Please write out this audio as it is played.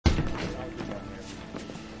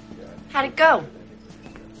How'd it go?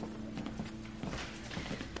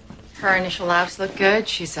 Her initial labs look good.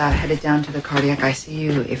 She's headed down to the cardiac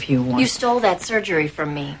ICU if you want. You stole that surgery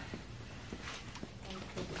from me.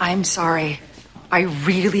 I'm sorry. I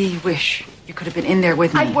really wish you could have been in there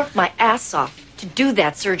with me. I worked my ass off to do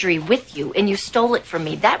that surgery with you, and you stole it from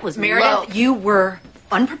me. That was Meredith, low. you were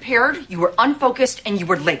unprepared, you were unfocused, and you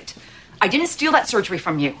were late. I didn't steal that surgery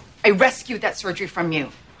from you. I rescued that surgery from you.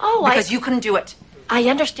 Oh, because you couldn't do it. I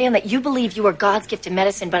understand that you believe you are God's gift to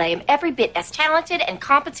medicine, but I am every bit as talented and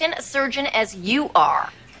competent a surgeon as you are.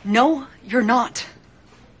 No, you're not.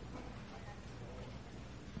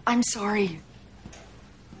 I'm sorry,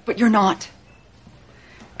 but you're not.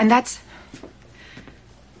 And that's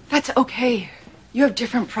okay. You have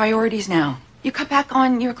different priorities now. You cut back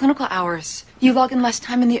on your clinical hours. You log in less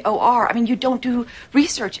time in the OR. I mean, you don't do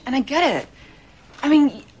research, and I get it. I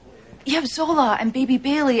mean, you have Zola and baby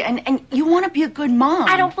Bailey, and you want to be a good mom.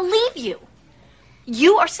 I don't believe you.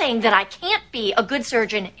 You are saying that I can't be a good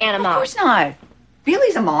surgeon and a mom. Of course not.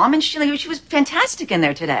 Bailey's a mom, and she was fantastic in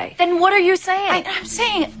there today. Then what are you saying? I'm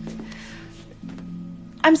saying...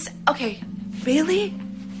 Okay, Bailey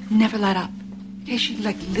never let up. Okay, she,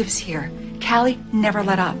 lives here. Callie never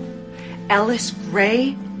let up. Ellis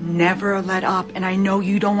Gray never let up, and I know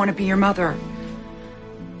you don't want to be your mother.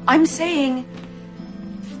 I'm saying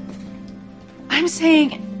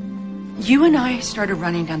you and I started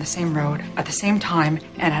running down the same road at the same time,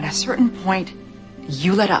 and at a certain point,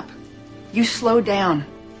 you let up. You slowed down.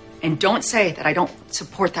 And don't say that I don't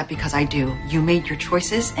support that, because I do. You made your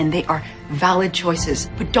choices, and they are valid choices.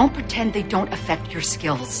 But don't pretend they don't affect your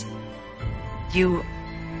skills. You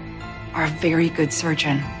are a very good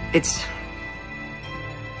surgeon.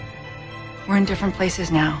 We're in different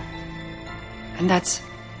places now. And that's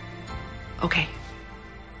okay.